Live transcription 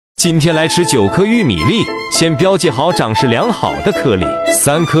今天来吃9颗玉米粒，先标记好长势良好的颗粒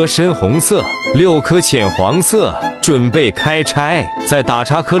，3颗深红色，6颗浅黄色，准备开拆。再打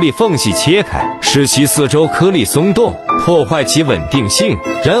叉颗粒缝隙切开，使其四周颗粒松动，破坏其稳定性。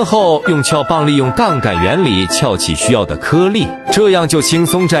然后用撬棒利用杠杆原理撬起需要的颗粒，这样就轻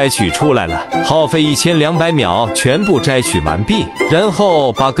松摘取出来了。耗费1200秒全部摘取完毕，然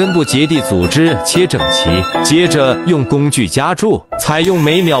后把根部结缔组织切整齐，接着用工具夹住，采用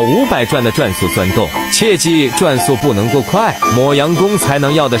每秒500转的转速钻洞，切记转速不能过快，磨洋工才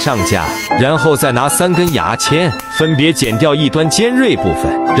能要得上架。然后再拿3根牙签，分别剪掉一端尖锐部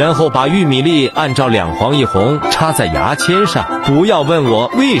分，然后把玉米粒按照2黄1红插在牙签上。不要问我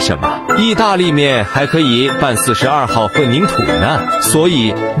为什么，意大利面还可以拌42号混凝土呢，所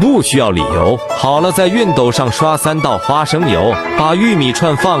以不需要理由。好了，在熨斗上刷3道花生油，把玉米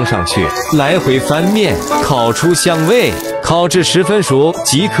串放上去，来回翻面，烤出香味。烤至10分熟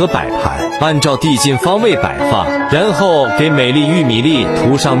即可摆盘，按照递进方位摆放，然后给每粒玉米粒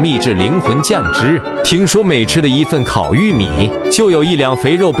涂上秘制灵魂酱汁。听说每吃的1份烤玉米，就有1两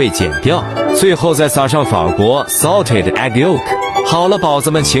肥肉被减掉。最后再撒上法国 salted egg yolk。好了，宝子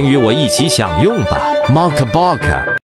们，请与我一起享用吧。Mock Baka。